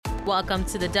Welcome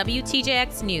to the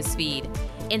WTJX Newsfeed.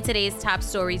 In today's top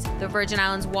stories, the Virgin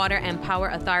Islands Water and Power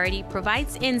Authority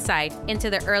provides insight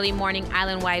into the early morning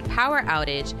island-wide power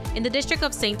outage in the District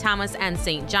of St. Thomas and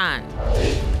St. John.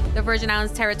 The Virgin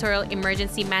Islands Territorial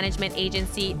Emergency Management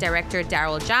Agency Director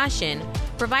Daryl Jaschen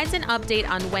provides an update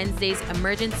on Wednesday's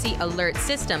Emergency Alert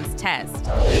Systems test.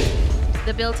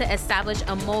 The bill to establish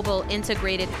a mobile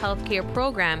integrated healthcare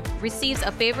program receives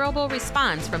a favorable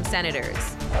response from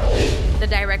senators. The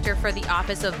director for the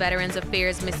Office of Veterans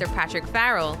Affairs, Mr. Patrick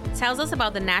Farrell, tells us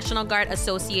about the National Guard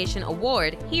Association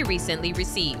award he recently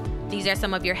received. These are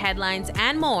some of your headlines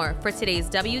and more for today's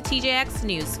WTJX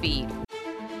Newsfeed.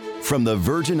 From the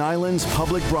Virgin Islands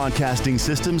Public Broadcasting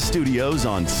System studios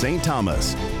on St.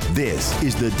 Thomas, this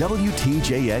is the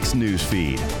WTJX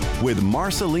Newsfeed with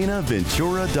Marcelina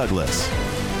Ventura Douglas.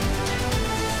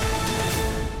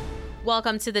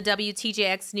 Welcome to the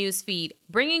WTJX Newsfeed,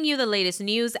 bringing you the latest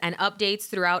news and updates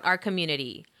throughout our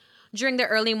community. During the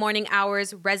early morning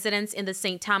hours, residents in the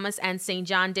St. Thomas and St.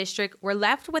 John district were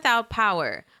left without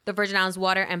power. The Virgin Islands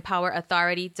Water and Power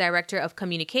Authority Director of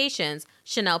Communications,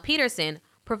 Chanel Peterson,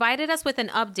 provided us with an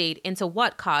update into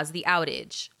what caused the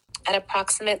outage. At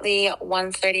approximately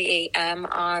 1:30 a.m.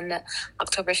 on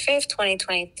October 5th,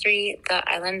 2023, the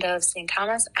island of St.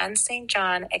 Thomas and St.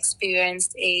 John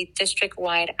experienced a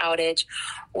district-wide outage,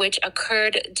 which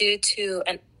occurred due to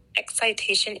an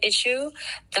excitation issue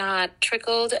that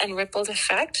trickled and rippled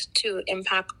effect to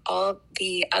impact all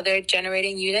the other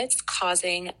generating units,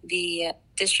 causing the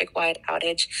district-wide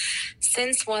outage.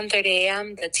 Since 1:30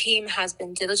 a.m., the team has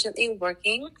been diligently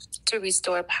working to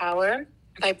restore power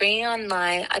by bringing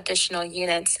online additional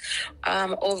units.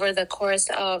 Over the course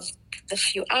of the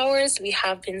few hours, we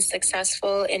have been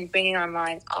successful in bringing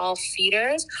online all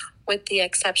feeders, with the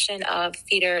exception of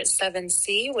feeder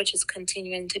 7C, which is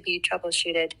continuing to be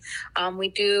troubleshooted. We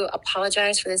do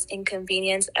apologize for this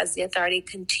inconvenience as the authority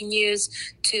continues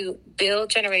to build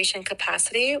generation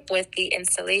capacity with the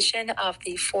installation of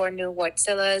the 4 new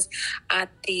Wartzillas at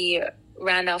the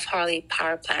Randolph-Harley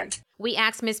Power Plant. We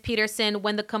asked Ms. Peterson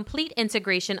when the complete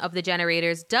integration of the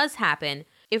generators does happen,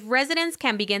 if residents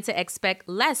can begin to expect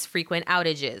less frequent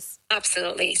outages.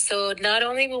 Absolutely. So not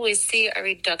only will we see a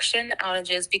reduction in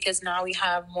outages because now we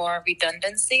have more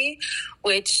redundancy,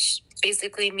 which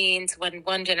basically means when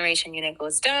one generation unit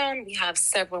goes down, we have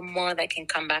several more that can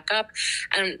come back up.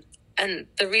 And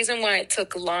the reason why it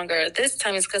took longer this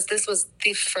time is because this was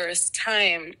the first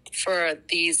time for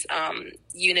these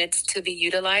units to be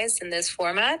utilized in this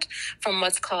format from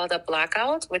what's called a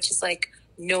blackout, which is like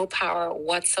no power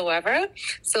whatsoever.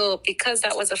 So because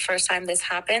that was the first time this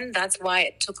happened, that's why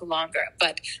it took longer.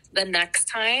 But the next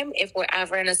time, if we're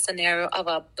ever in a scenario of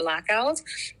a blackout,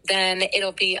 then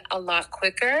it'll be a lot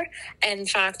quicker. In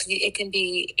fact,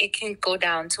 it can go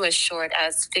down to as short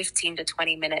as 15 to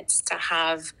 20 minutes to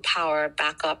have power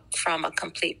back up from a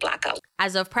complete blackout.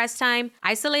 As of press time,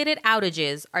 isolated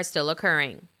outages are still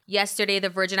occurring. Yesterday, the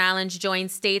Virgin Islands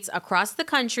joined states across the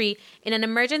country in an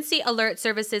emergency alert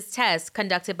services test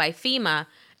conducted by FEMA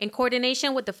in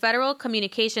coordination with the Federal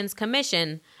Communications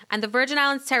Commission and the Virgin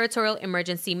Islands Territorial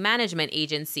Emergency Management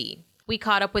Agency. We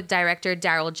caught up with Director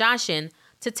Daryl Jaschen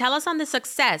to tell us on the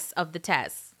success of the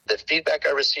test. The feedback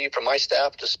I received from my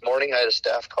staff this morning, I had a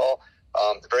staff call,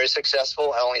 very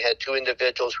successful. I only had 2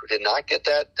 individuals who did not get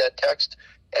that text,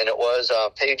 and it was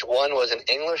page 1 was in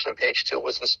English and page 2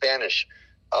 was in Spanish.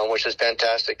 Which is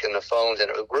fantastic in the phones, and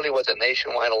it really was a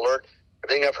nationwide alert.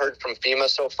 Everything I've heard from FEMA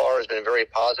so far has been very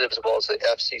positive, as well as the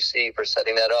FCC for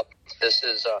setting that up. This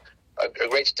is a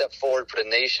great step forward for the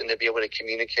nation to be able to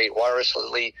communicate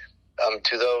wirelessly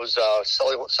to those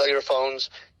cellular phones,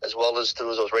 as well as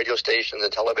through those radio stations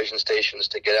and television stations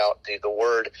to get out the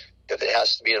word if it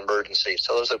has to be an emergency.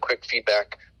 So those are the quick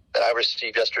feedback that I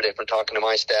received yesterday from talking to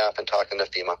my staff and talking to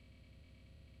FEMA.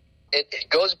 It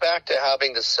goes back to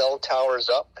having the cell towers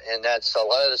up, and that's a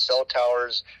lot of the cell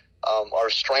towers are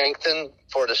strengthened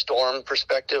for the storm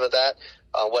perspective of that.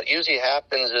 What usually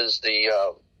happens is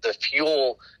the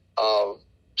fuel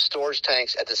storage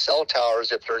tanks at the cell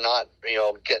towers, if they're not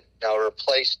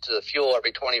replaced to the fuel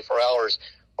every 24 hours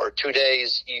or 2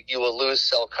 days, you will lose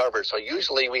cell coverage. So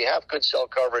usually we have good cell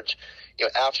coverage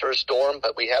after a storm,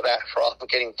 but we have trouble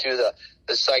getting to the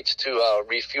sites to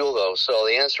refuel those. So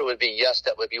the answer would be yes,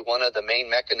 that would be one of the main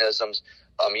mechanisms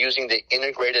using the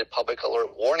integrated public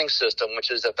alert warning system,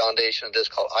 which is the foundation of this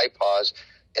called IPAWS,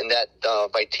 and that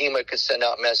by TEMA could send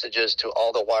out messages to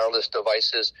all the wireless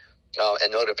devices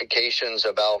and notifications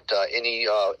about any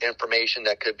information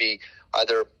that could be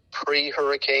either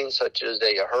pre-hurricane, such as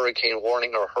a hurricane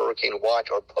warning or hurricane watch,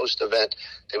 or post-event,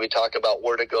 that we talk about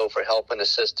where to go for help and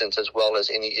assistance, as well as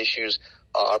any issues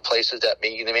are places that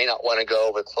they may not want to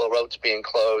go, with roads being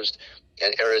closed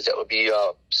and areas that would be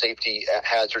safety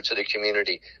hazard to the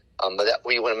community. But that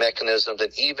we want mechanisms,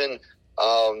 and even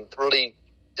really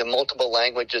the multiple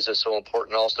languages is so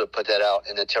important also to put that out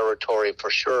in the territory for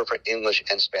sure, for English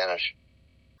and Spanish.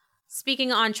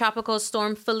 Speaking on Tropical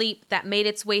Storm Philippe that made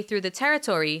its way through the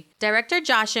territory, Director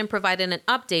Jaschen provided an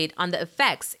update on the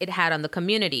effects it had on the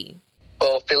community.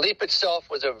 Well, Philippe itself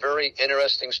was a very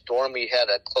interesting storm. We had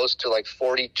close to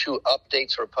 42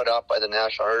 updates were put out by the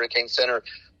National Hurricane Center.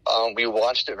 We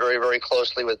watched it very, very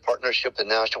closely with partnership with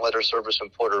the National Weather Service in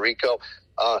Puerto Rico.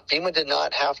 FEMA did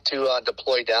not have to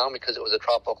deploy down because it was a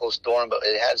tropical storm, but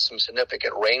it had some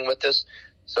significant rain with this.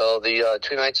 So the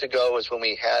 2 nights ago is when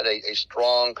we had a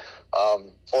strong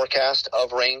forecast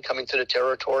of rain coming to the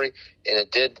territory, and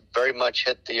it did very much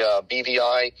hit the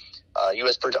BVI,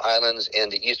 U.S. Virgin Islands,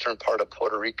 and the eastern part of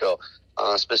Puerto Rico.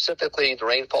 Specifically, the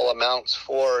rainfall amounts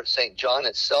for St. John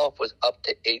itself was up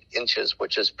to 8 inches,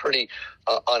 which is pretty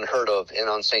unheard of. And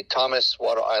on St. Thomas,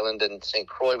 Water Island, and St.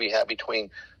 Croix, we had between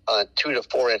 2 to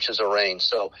 4 inches of rain.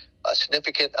 So a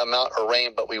significant amount of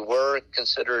rain, but we were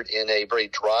considered in a very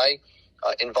dry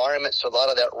environment. So a lot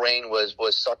of that rain was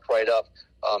sucked right up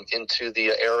into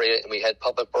the area. And we had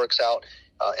Public Works out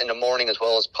in the morning, as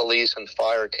well as police and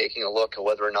fire, taking a look at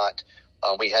whether or not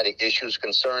we had issues,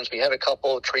 concerns. We had a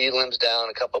couple of tree limbs down,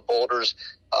 a couple of boulders,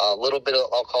 a little bit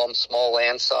of, I'll call them small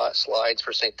landslides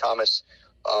for St. Thomas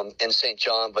and St.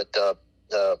 John. But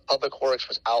the Public Works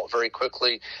was out very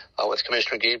quickly with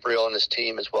Commissioner Gabriel and his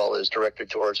team, as well as Director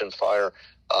George and Fire.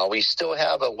 We still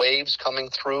have waves coming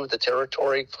through the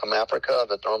territory from Africa,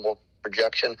 the normal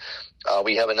projection.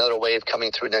 We have another wave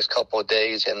coming through the next couple of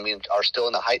days, and we are still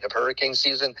in the height of hurricane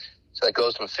season. So that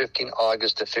goes from 15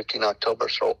 August to 15 October,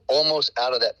 so almost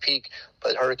out of that peak,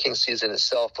 but hurricane season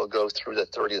itself will go through the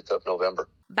 30th of November.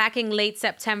 Back in late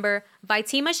September,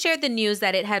 Vitima shared the news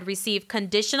that it had received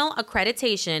conditional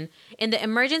accreditation in the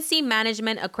Emergency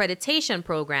Management Accreditation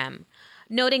Program,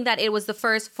 noting that it was the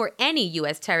first for any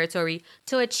U.S. territory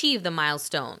to achieve the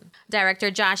milestone. Director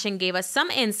Jaschen gave us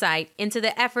some insight into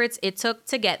the efforts it took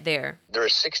to get there. There are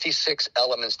 66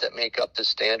 elements that make up the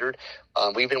standard.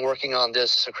 We've been working on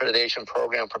this accreditation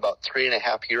program for about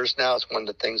 3.5 years now. It's one of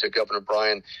the things that Governor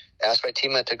Bryan asked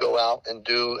Vitima to go out and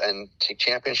do and take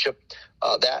championship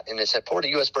that. And it's for the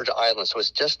U.S. Virgin Islands. So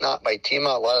it's just not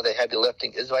Vitima. A lot of the heavy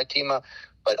lifting is Vitima.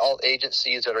 But all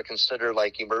agencies that are considered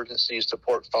like emergency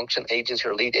support function agencies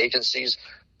or lead agencies,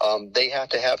 they have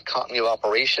to have continuity of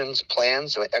operations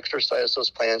plans and exercise those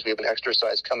plans. We have an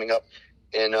exercise coming up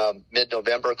in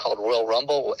mid-November called Royal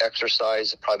Rumble. We'll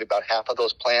exercise probably about half of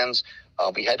those plans.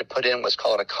 We had to put in what's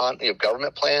called a continuity of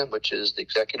government plan, which is the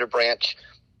executive branch,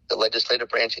 the legislative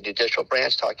branch, and judicial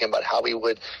branch, talking about how we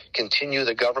would continue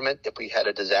the government if we had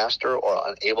a disaster or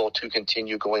unable to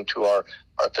continue going to our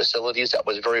facilities. That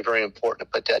was very, very important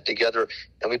to put that together.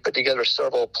 And we put together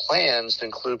several plans to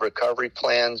include recovery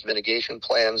plans, mitigation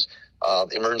plans,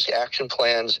 emergency action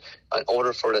plans, in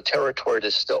order for the territory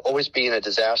to still always be in a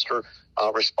disaster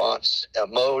response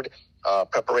mode,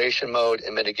 preparation mode,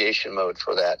 and mitigation mode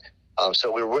for that.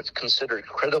 So we were considered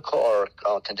critical or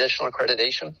conditional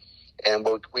accreditation. And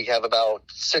we have about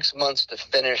 6 months to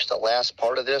finish the last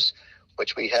part of this,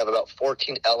 which we have about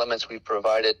 14 elements. We've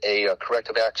provided a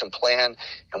corrective action plan,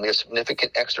 and we have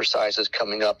significant exercises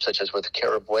coming up, such as with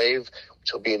Carib Wave,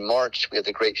 which will be in March. We have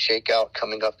the Great Shakeout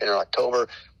coming up in October,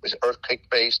 which is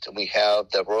earthquake-based, and we have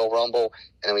the Royal Rumble,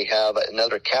 and we have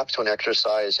another capstone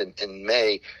exercise in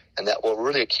May, and that will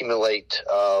really accumulate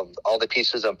all the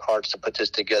pieces and parts to put this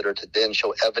together to then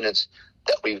show evidence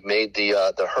that we've made the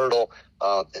hurdle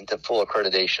into full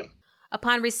accreditation.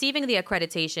 Upon receiving the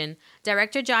accreditation,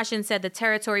 Director Jaschen said the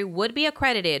territory would be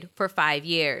accredited for 5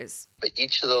 years. But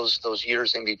each of those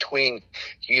years in between,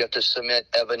 you have to submit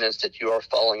evidence that you are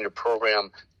following your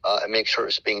program and make sure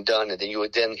it's being done. And then you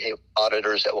would then have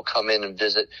auditors that will come in and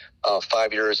visit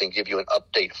 5 years and give you an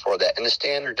update for that. And the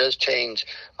standard does change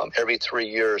every 3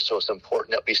 years, so it's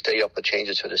important that we stay up with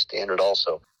changes to the standard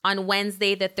also. On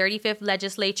Wednesday, the 35th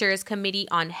Legislature's Committee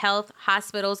on Health,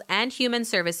 Hospitals, and Human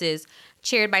Services,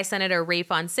 chaired by Senator Ray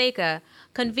Fonseca,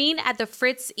 convened at the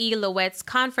Fritz E. Lowett's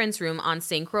conference room on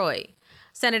St. Croix.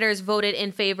 Senators voted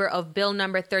in favor of Bill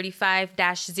number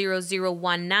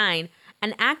 35-0019,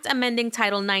 an act amending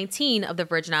Title 19 of the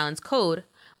Virgin Islands Code,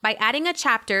 by adding a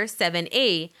Chapter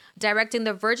 7A directing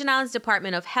the Virgin Islands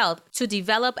Department of Health to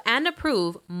develop and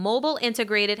approve mobile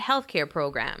integrated healthcare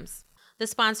programs. The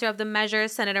sponsor of the measure,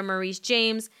 Senator Maurice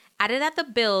James, added that the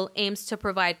bill aims to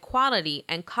provide quality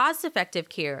and cost-effective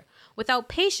care without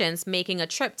patients making a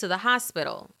trip to the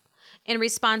hospital. In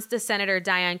response to Senator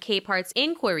Diane Capart's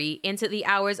inquiry into the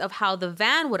hours of how the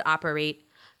van would operate,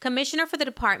 Commissioner for the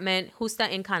Department,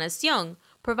 Justa Encarnacion,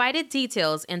 provided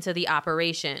details into the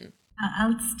operation.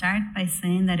 I'll start by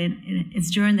saying that it's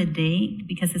during the day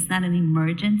because it's not an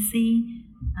emergency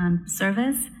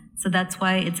service. So that's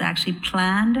why it's actually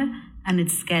planned and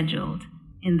it's scheduled.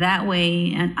 In that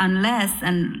way, and unless,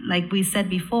 and like we said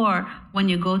before, when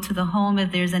you go to the home,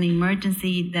 if there's an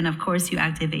emergency, then of course you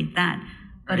activate that.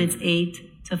 But it's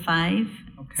 8 to 5,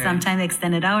 sometimes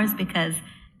extended hours because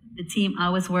the team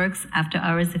always works after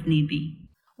hours if need be.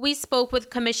 We spoke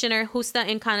with Commissioner Justa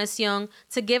Encarnacion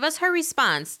to give us her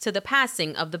response to the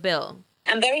passing of the bill.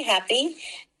 I'm very happy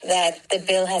that the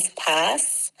bill has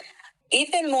passed.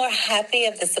 Even more happy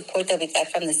of the support that we got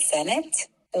from the Senate,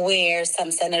 where some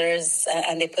senators,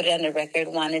 and they put it on the record,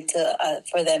 wanted to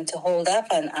for them to hold up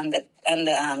on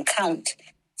the count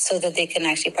so that they can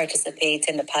actually participate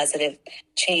in the positive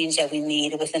change that we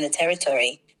need within the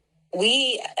territory.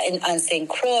 We on St.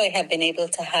 Croix have been able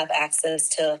to have access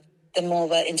to the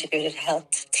Mobile Integrated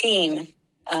Health Team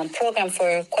program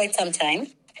for quite some time.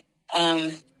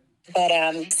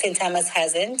 But St. Thomas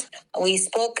hasn't. We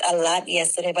spoke a lot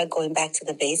yesterday about going back to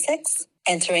the basics,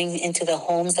 entering into the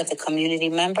homes of the community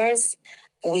members.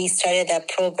 We started that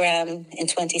program in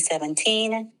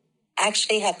 2017,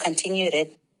 actually have continued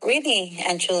it really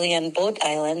and truly on both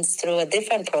islands through a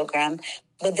different program.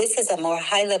 But this is a more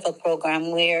high-level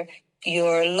program where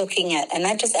you're looking at and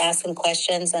not just asking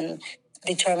questions and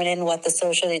determining what the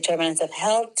social determinants of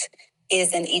health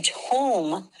is in each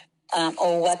home,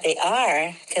 or what they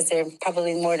are, because there are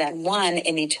probably more than one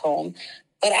in each home,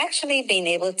 but actually being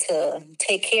able to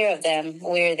take care of them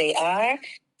where they are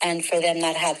and for them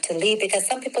not have to leave, because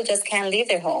some people just can't leave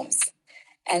their homes.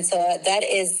 And so that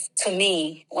is, to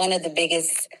me, one of the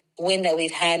biggest win that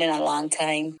we've had in a long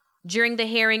time. During the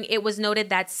hearing, it was noted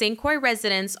that St. Croix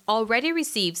residents already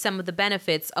received some of the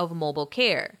benefits of mobile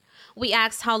care. We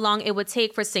asked how long it would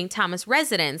take for St. Thomas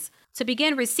residents to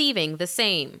begin receiving the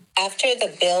same. After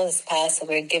the bill is passed,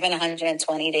 we're given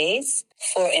 120 days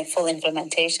for full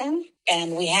implementation.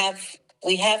 And we have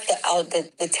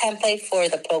the template for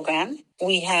the program.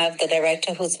 We have the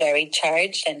director who's very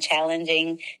charged and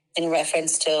challenging in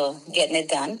reference to getting it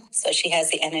done. So she has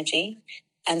the energy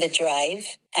and the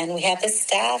drive. And we have the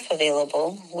staff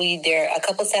available. There are a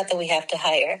couple staff that we have to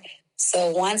hire.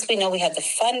 So once we know we have the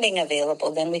funding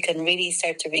available, then we can really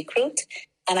start to recruit.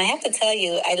 And I have to tell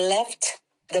you, I left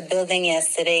the building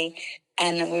yesterday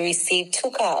and we received 2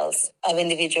 calls of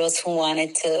individuals who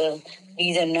wanted to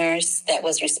be the nurse that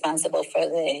was responsible for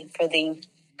the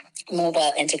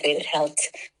mobile integrated health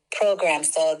program.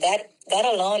 So that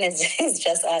alone is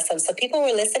just awesome. So people were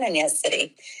listening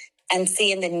yesterday and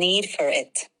seeing the need for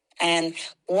it. And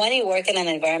when you work in an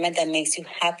environment that makes you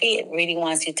happy, it really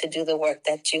wants you to do the work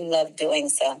that you love doing.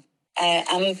 So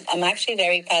I'm actually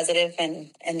very positive in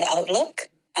the outlook.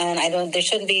 And there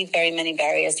shouldn't be very many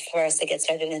barriers for us to get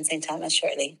started in St. Thomas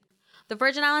shortly. The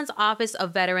Virgin Islands Office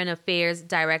of Veteran Affairs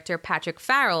Director Patrick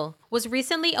Farrell was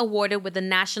recently awarded with the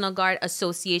National Guard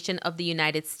Association of the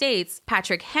United States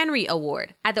Patrick Henry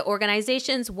Award at the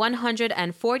organization's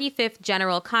 145th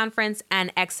General Conference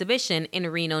and Exhibition in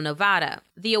Reno, Nevada.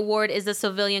 The award is the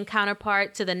civilian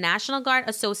counterpart to the National Guard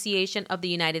Association of the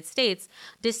United States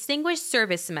Distinguished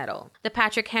Service Medal. The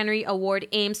Patrick Henry Award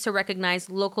aims to recognize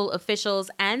local officials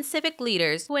and civic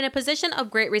leaders who, in a position of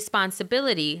great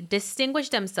responsibility, distinguish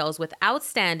themselves with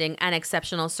outstanding and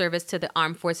exceptional service to the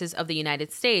Armed Forces of the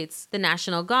United States, the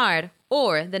National Guard,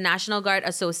 or the National Guard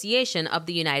Association of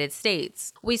the United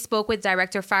States. We spoke with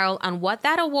Director Farrell on what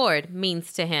that award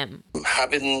means to him.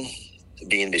 Having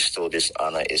been bestowed this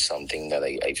honor is something that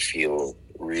I feel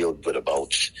real good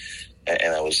about.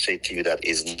 And I would say to you that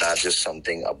it's not just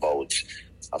something about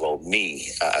me,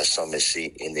 as some may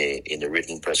see in the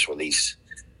written press release.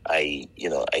 I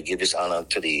give this honor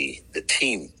to the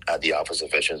team at the Office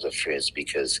of Veterans Affairs,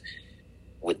 because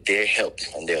with their help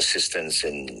and their assistance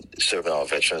in serving our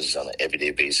veterans on an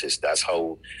everyday basis, that's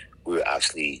how we're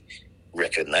actually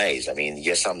recognized. I mean,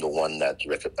 yes, I'm the one that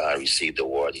received the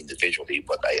award individually,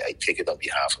 but I take it on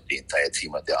behalf of the entire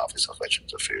team at the Office of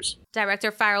Veterans Affairs. Director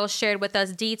Farrell shared with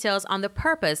us details on the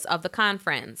purpose of the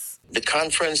conference. The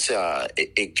conference,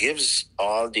 it gives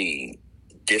all the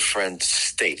different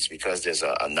states, because there's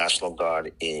a National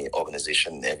Guard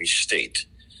organization in every state.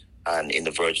 And in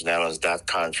the Virgin Islands, that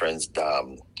conference, that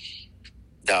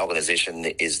organization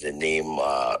is the name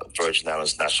Virgin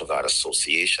Islands National Guard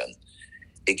Association.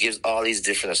 It gives all these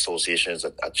different associations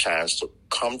a chance to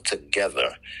come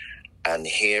together and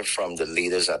hear from the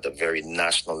leaders at the very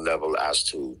national level as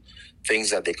to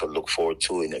things that they could look forward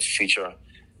to in the future,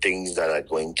 things that are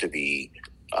going to be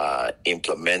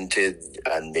implemented,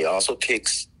 and they also take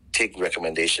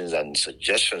recommendations and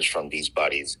suggestions from these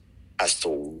bodies as to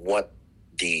what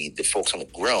the folks on the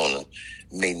ground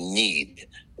may need,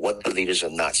 what the leaders are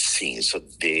not seeing. So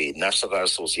the National Guard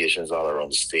associations all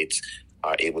around the states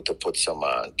are able to put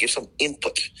give some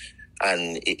input.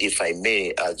 And if I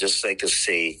may, I'd just like to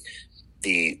say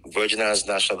the Virgin Islands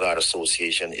National Guard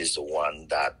Association is the one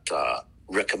that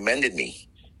recommended me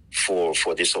for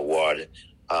this award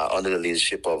under the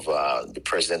leadership of the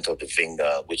president of the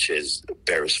VINGA, which is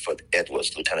Beresford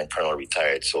Edwards, Lieutenant Colonel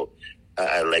retired. So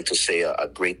I'd like to say a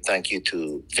great thank you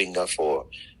to VINGA for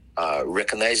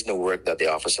recognizing the work that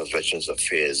the Office of Veterans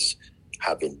Affairs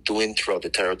have been doing throughout the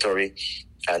territory.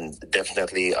 And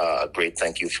definitely a great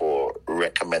thank you for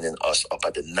recommending us up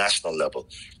at the national level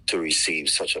to receive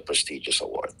such a prestigious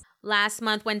award. Last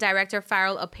month, when Director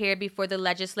Farrell appeared before the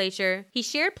legislature, he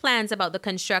shared plans about the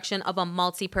construction of a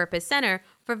multi-purpose center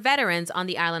for veterans on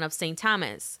the island of St.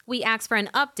 Thomas. We asked for an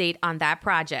update on that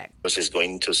project. This is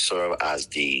going to serve as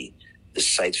the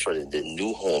site for the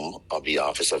new home of the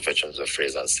Office of Veterans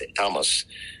Affairs on St. Thomas.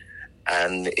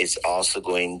 And it's also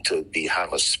going to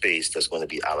have a space that's going to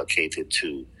be allocated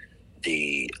to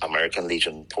the American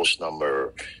Legion post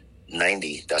number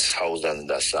 90 that's housed and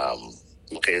that's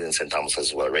located in St. Thomas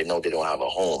as well. Right now, they don't have a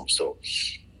home. So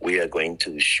we are going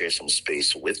to share some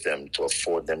space with them to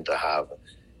afford them to have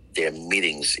their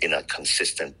meetings in a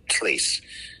consistent place.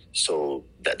 So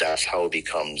that's how it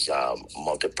becomes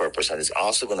multi-purpose. And it's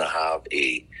also going to have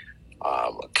a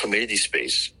community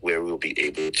space where we'll be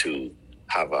able to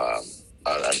have an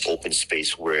open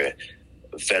space where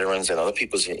veterans and other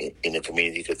people in the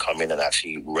community could come in and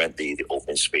actually rent the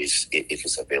open space if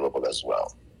it's available as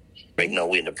well. Right now,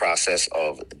 we're in the process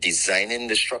of designing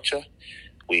the structure.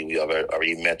 We have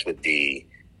already met with the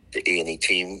A&E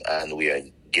team, and we are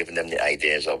giving them the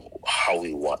ideas of how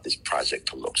we want this project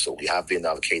to look. So we have been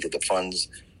allocated the funds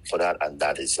for that, and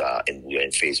that is we're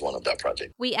in phase 1 of that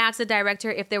project. We asked the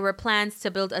director if there were plans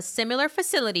to build a similar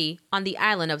facility on the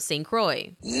island of St.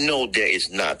 Croix. No, there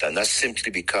is not, and that's simply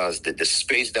because the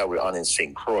space that we're on in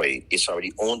St. Croix is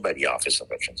already owned by the Office of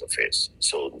Veterans Affairs.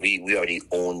 So we already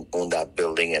own that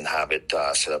building and have it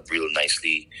set up real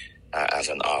nicely as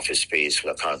an office space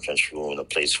with a conference room, a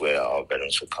place where our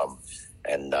veterans could come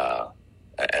and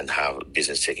have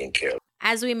business taken care of.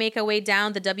 As we make our way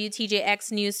down the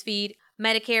WTJX newsfeed,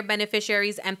 Medicare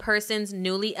beneficiaries and persons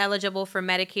newly eligible for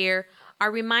Medicare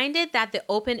are reminded that the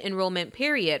open enrollment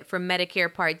period for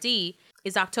Medicare Part D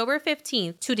is October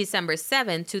 15th to December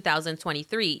 7,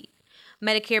 2023.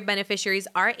 Medicare beneficiaries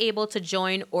are able to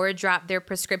join or drop their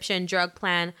prescription drug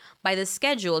plan by the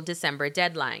scheduled December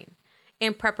deadline.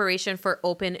 In preparation for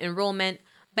open enrollment,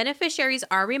 beneficiaries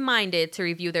are reminded to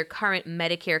review their current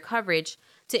Medicare coverage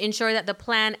to ensure that the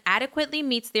plan adequately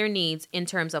meets their needs in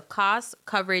terms of cost,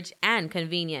 coverage, and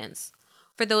convenience.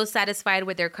 For those satisfied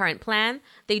with their current plan,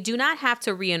 they do not have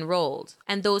to re-enroll,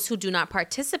 and those who do not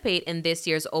participate in this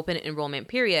year's open enrollment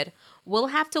period will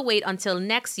have to wait until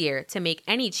next year to make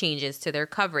any changes to their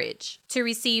coverage. To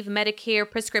receive Medicare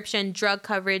prescription drug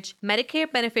coverage,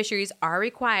 Medicare beneficiaries are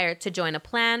required to join a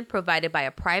plan provided by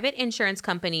a private insurance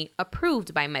company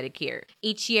approved by Medicare.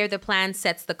 Each year, the plan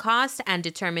sets the cost and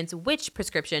determines which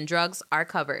prescription drugs are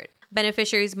covered.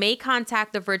 Beneficiaries may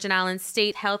contact the Virgin Islands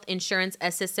State Health Insurance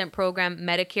Assistance Program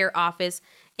Medicare office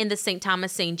in the St.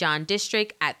 Thomas St. John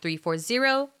District at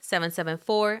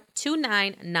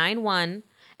 340-774-2991,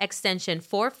 extension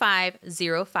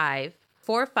 4505,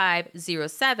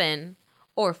 4507,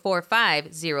 or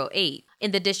 4508.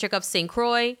 In the District of St.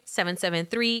 Croix,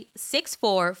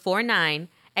 773-6449,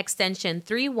 extension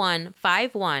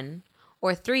 3151,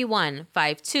 or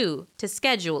 3152 to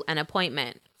schedule an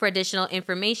appointment. For additional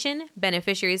information,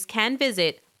 beneficiaries can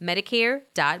visit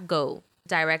Medicare.go.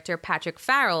 Director Patrick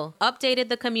Farrell updated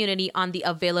the community on the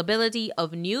availability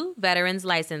of new veterans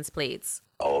license plates.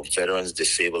 Our veterans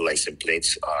disabled license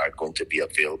plates are going to be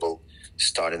available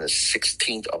starting the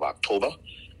 16th of October.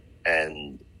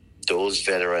 And those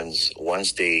veterans,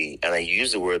 once and I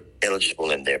use the word eligible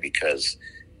in there because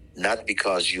not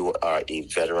because you are a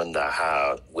veteran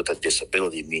with a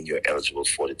disability mean you're eligible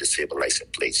for the disabled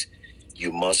license plates.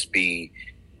 You must be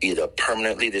either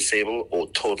permanently disabled or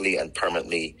totally and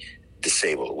permanently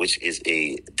disabled, which is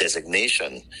a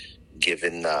designation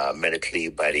given medically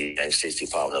by the United States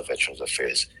Department of Veterans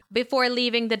Affairs. Before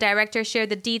leaving, the director shared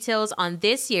the details on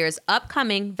this year's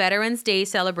upcoming Veterans Day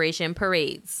celebration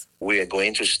parades. We are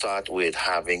going to start with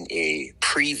having a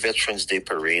pre-Veterans Day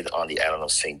parade on the island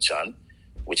of St. John,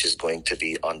 which is going to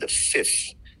be on the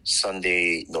 5th,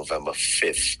 Sunday, November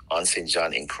 5th, on St.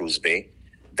 John in Cruz Bay.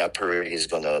 That parade is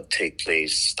going to take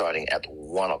place starting at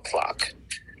 1 o'clock.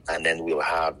 And then we'll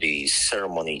have the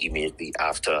ceremony immediately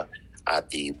after at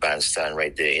the bandstand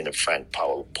right there in the Frank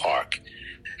Powell Park.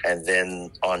 And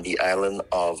then on the island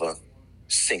of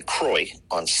St. Croix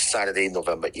on Saturday,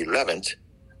 November 11th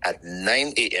at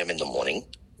 9 a.m. in the morning,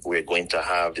 we're going to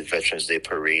have the Veterans Day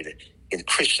Parade in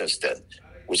Christiansted,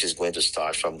 which is going to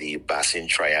start from the Bassin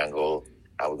Triangle,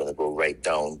 and we're going to go right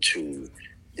down to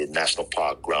the National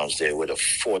Park grounds there where the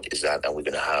fort is at, and we're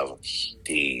going to have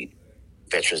the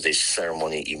Veterans Day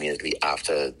ceremony immediately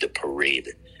after the parade.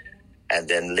 And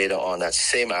then later on that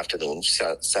same afternoon,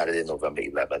 Saturday, November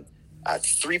 11th, at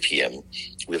 3 p.m.,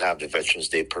 we'll have the Veterans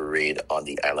Day Parade on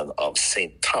the island of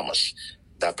St. Thomas.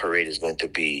 That parade is going to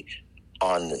be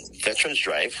on Veterans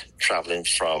Drive, traveling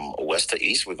from west to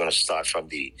east. We're going to start from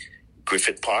the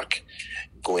Griffith Park,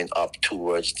 going up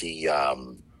towards the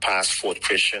past Fort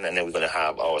Christian, and then we're going to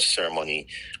have our ceremony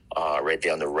right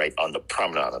there on the right on the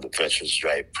promenade, on the Veterans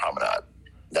Drive promenade.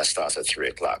 That starts at 3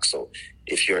 o'clock. So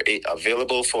if you're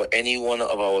available for any one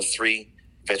of our 3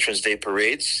 Veterans Day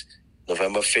parades,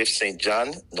 November 5th, St.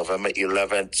 John, November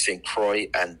 11th, St. Croix,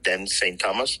 and then St.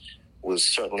 Thomas, we'll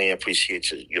certainly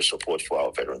appreciate your support for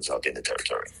our veterans out in the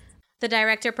territory. The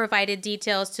director provided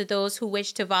details to those who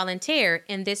wish to volunteer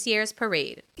in this year's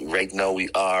parade. Right now, we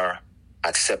are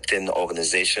accepting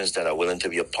organizations that are willing to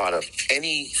be a part of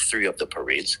any 3 of the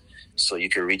parades. So you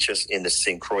can reach us in the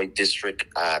St. Croix district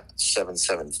at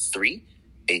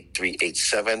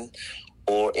 773-8387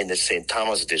 or in the St.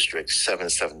 Thomas district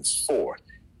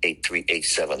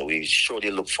 774-8387. We surely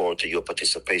look forward to your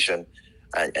participation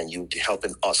and you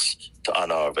helping us to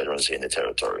honor our veterans here in the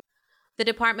territory. The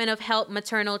Department of Health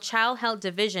Maternal Child Health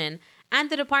Division and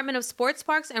the Department of Sports,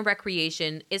 Parks, and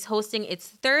Recreation is hosting its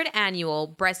 3rd annual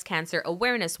Breast Cancer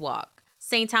Awareness Walk.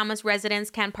 St. Thomas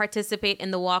residents can participate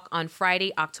in the walk on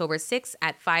Friday, October 6th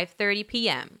at 5:30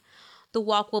 p.m. The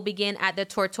walk will begin at the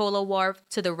Territorial Wharf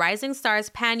to the Rising Stars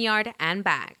Panyard and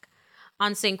back.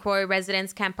 On St. Croix,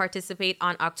 residents can participate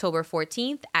on October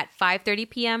 14th at 5:30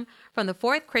 p.m. from the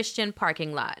Fort Christian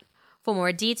parking lot. For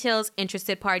more details,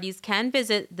 interested parties can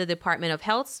visit the Department of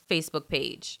Health's Facebook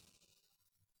page.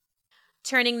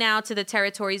 Turning now to the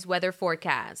territory's weather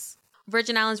forecast.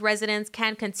 Virgin Islands residents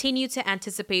can continue to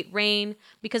anticipate rain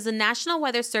because the National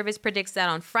Weather Service predicts that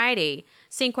on Friday,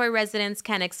 St. Croix residents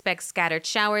can expect scattered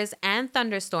showers and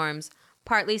thunderstorms,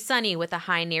 partly sunny with a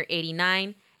high near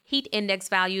 89, heat index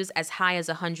values as high as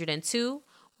 102,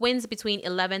 winds between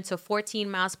 11 to 14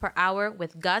 miles per hour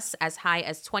with gusts as high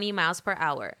as 20 miles per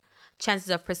hour. Chances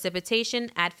of precipitation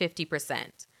at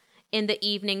 50%. In the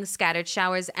evening, scattered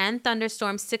showers and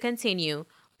thunderstorms to continue,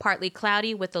 partly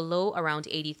cloudy with a low around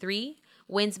 83,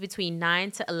 winds between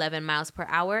 9 to 11 miles per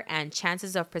hour, and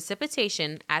chances of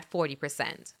precipitation at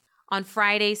 40%. On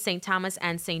Friday, St. Thomas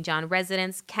and St. John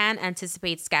residents can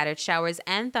anticipate scattered showers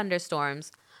and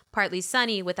thunderstorms, partly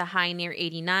sunny with a high near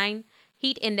 89,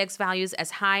 heat index values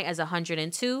as high as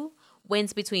 102,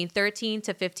 winds between 13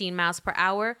 to 15 miles per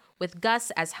hour, with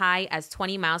gusts as high as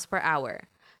 20 miles per hour.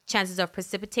 Chances of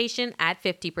precipitation at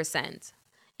 50%.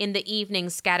 In the evening,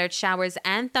 scattered showers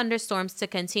and thunderstorms to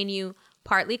continue,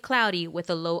 partly cloudy with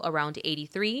a low around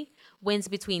 83, winds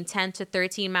between 10 to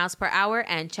 13 miles per hour,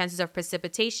 and chances of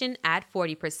precipitation at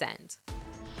 40%.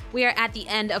 We are at the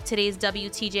end of today's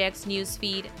WTJX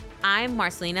Newsfeed. I'm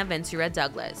Marcelina Ventura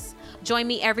Douglas. Join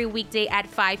me every weekday at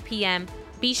 5 p.m.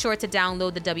 Be sure to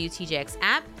download the WTJX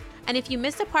app. And if you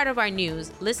missed a part of our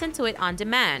news, listen to it on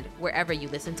demand wherever you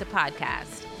listen to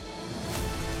podcasts.